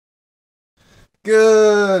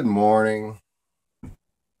Good morning.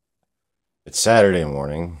 It's Saturday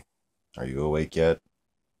morning. Are you awake yet?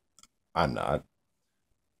 I'm not.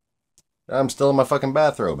 I'm still in my fucking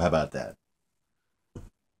bathrobe. How about that?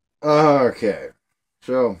 Okay.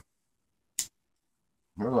 So,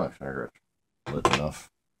 where's my cigarette? Lit enough.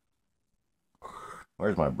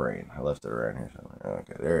 Where's my brain? I left it around here somewhere.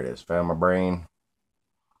 Okay, there it is. Found my brain.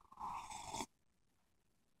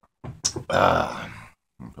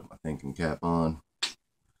 Put my thinking cap on.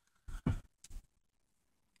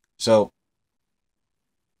 So,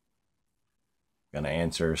 gonna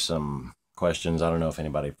answer some questions. I don't know if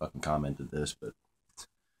anybody fucking commented this, but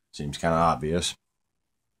seems kind of obvious.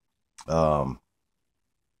 Um,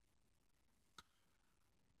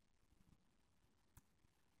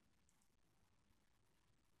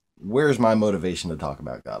 where's my motivation to talk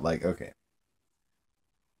about God? Like, okay,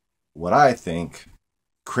 what I think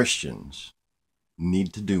Christians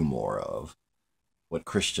need to do more of, what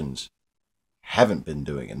Christians haven't been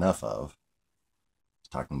doing enough of, is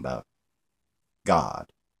talking about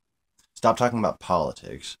God. Stop talking about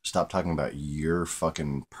politics. Stop talking about your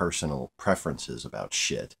fucking personal preferences about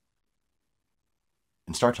shit.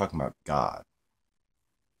 And start talking about God.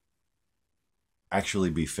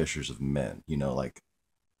 Actually be fishers of men. Like,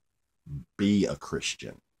 be a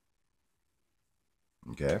Christian.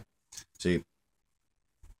 Okay? See,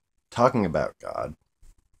 talking about God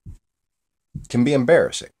can be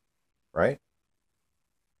embarrassing, right?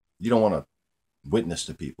 You don't want to witness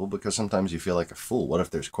to people because sometimes you feel like a fool. What if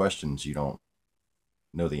there's questions you don't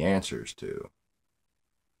know the answers to?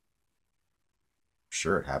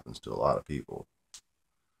 Sure, it happens to a lot of people.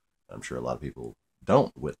 I'm sure a lot of people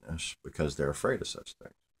don't witness because they're afraid of such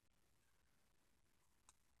things.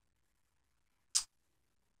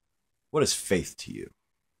 What is faith to you?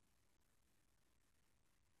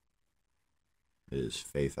 Is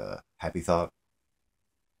faith a happy thought?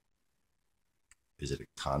 Is it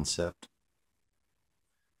a concept?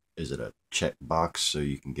 Is it a checkbox so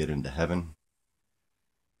you can get into heaven?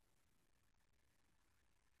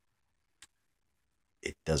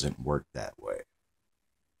 It doesn't work that way.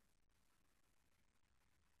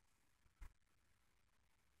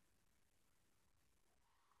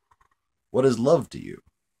 What is love to you?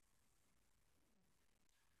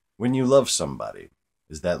 When you love somebody,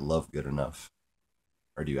 is that love good enough?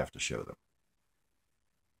 Or do you have to show them?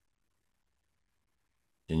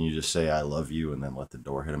 Can you just say, I love you, and then let the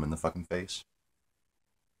door hit them in the fucking face?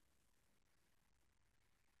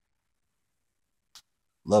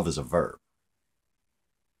 Love is a verb.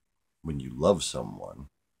 When you love someone,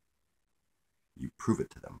 you prove it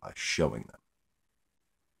to them by showing them.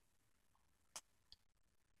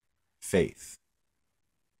 Faith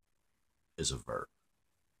is a verb.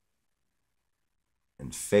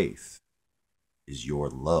 And faith is your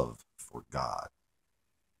love for God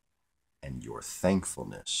and your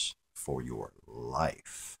thankfulness for your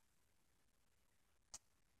life.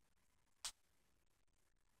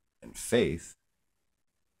 And faith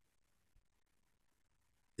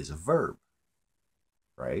is a verb,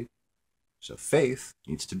 right? So faith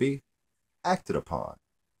needs to be acted upon.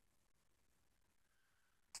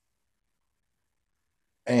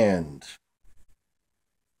 And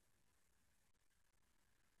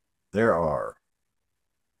there are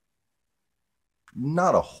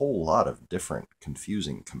not a whole lot of different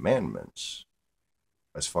confusing commandments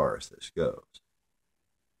as far as this goes.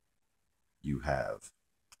 You have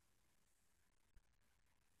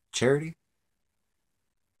charity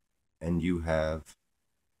and you have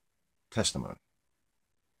testimony.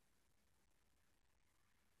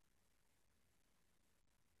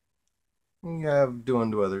 You have do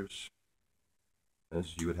unto others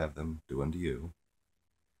as you would have them do unto you.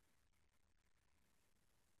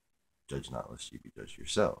 Judge not lest you be judged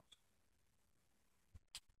yourselves.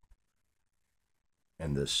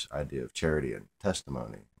 And this idea of charity and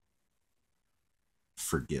testimony,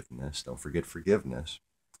 forgiveness, don't forget forgiveness,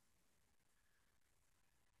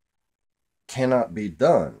 cannot be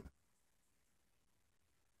done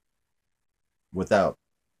without,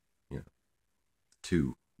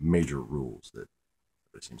 two major rules that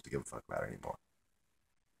nobody seems to give a fuck about anymore.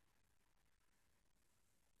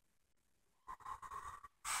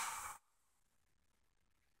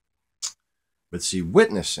 But see,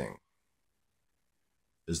 witnessing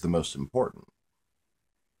is the most important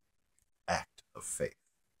act of faith.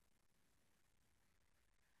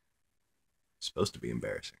 It's supposed to be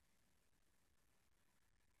embarrassing.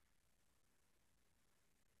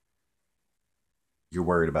 You're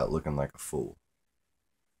worried about looking like a fool.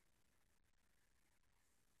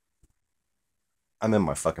 I'm in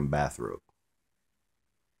my fucking bathrobe.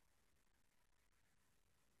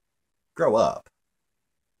 Grow up.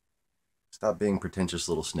 Stop being pretentious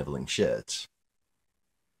little sniveling shits.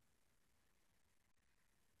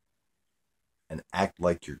 And act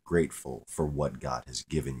like you're grateful for what God has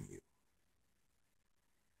given you.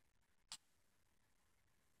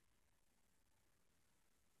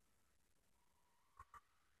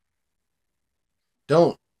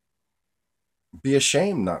 Don't be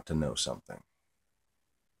ashamed not to know something.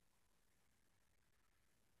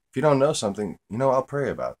 If you don't know something, I'll pray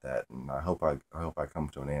about that, and I hope I come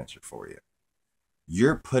to an answer for you.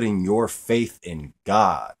 You're putting your faith in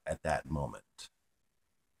God at that moment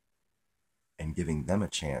and giving them a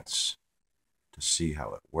chance to see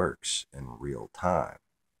how it works in real time.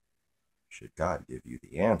 Should God give you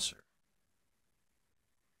the answer?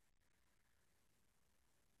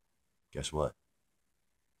 Guess what?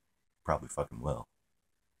 Probably fucking will.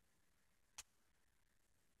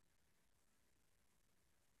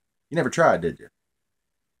 You never tried, did you?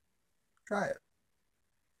 Try it.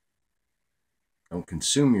 Don't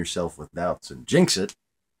consume yourself with doubts and jinx it.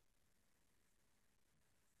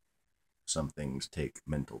 Some things take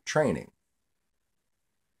mental training.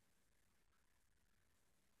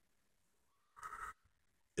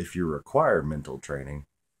 If you require mental training,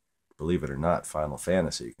 believe it or not, Final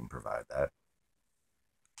Fantasy can provide that.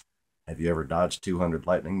 Have you ever dodged 200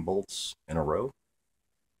 lightning bolts in a row?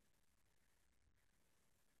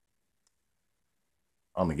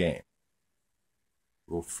 On the game.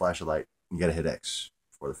 Little flash of light, you gotta hit X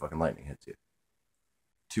before the fucking lightning hits you.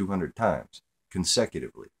 200 times,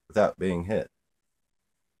 consecutively, without being hit.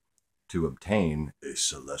 To obtain a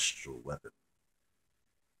celestial weapon.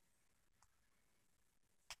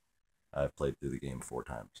 I've played through the game 4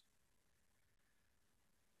 times.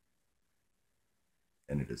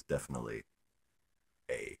 And it is definitely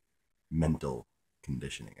a mental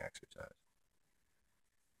conditioning exercise.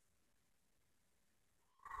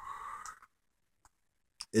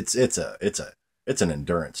 It's an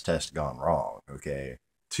endurance test gone wrong, okay?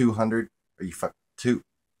 200? Are you fuck 2?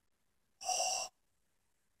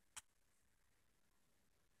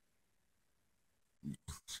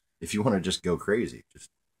 If you want to just go crazy, just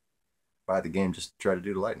buy the game just to try to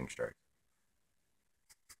do the lightning strike.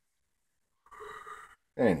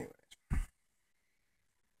 Anyways,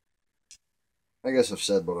 I guess I've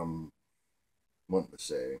said what I'm wanting to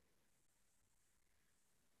say.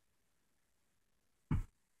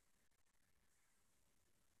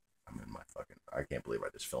 I can't believe I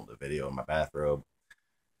just filmed a video in my bathrobe.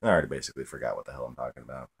 I already basically forgot what the hell I'm talking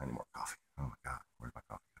about. I need more coffee. Oh my god, where's my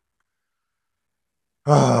coffee?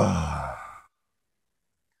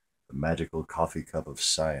 The magical coffee cup of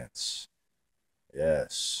science.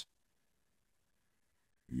 Yes.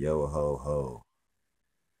 Yo ho ho.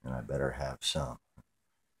 And I better have some.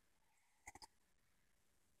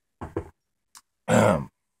 All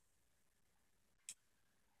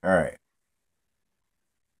right.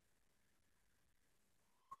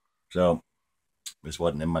 So, this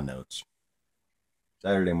wasn't in my notes.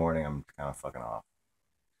 Saturday morning, I'm kind of fucking off.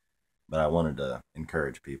 But I wanted to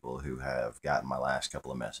encourage people who have gotten my last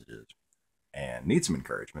couple of messages and need some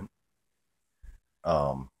encouragement.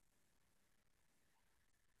 Walk.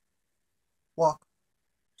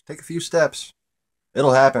 Just take a few steps.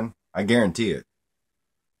 It'll happen. I guarantee it.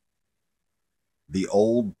 The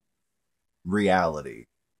old reality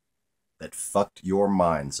that fucked your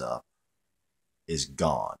minds up is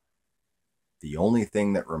gone. The only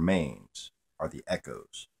thing that remains are the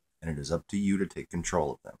echoes, and it is up to you to take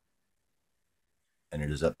control of them. And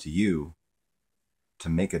it is up to you to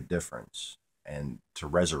make a difference and to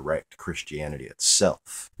resurrect Christianity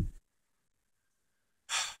itself.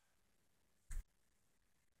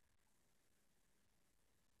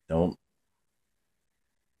 Don't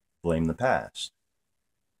blame the past.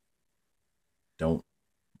 Don't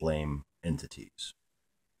blame entities.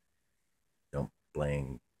 Don't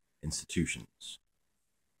blame institutions.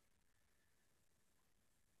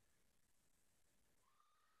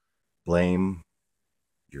 Blame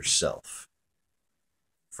yourself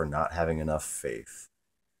for not having enough faith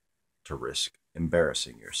to risk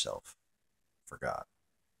embarrassing yourself for God.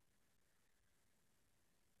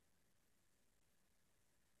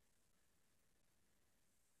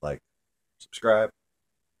 Like, subscribe.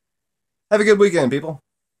 Have a good weekend, people.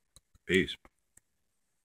 Peace.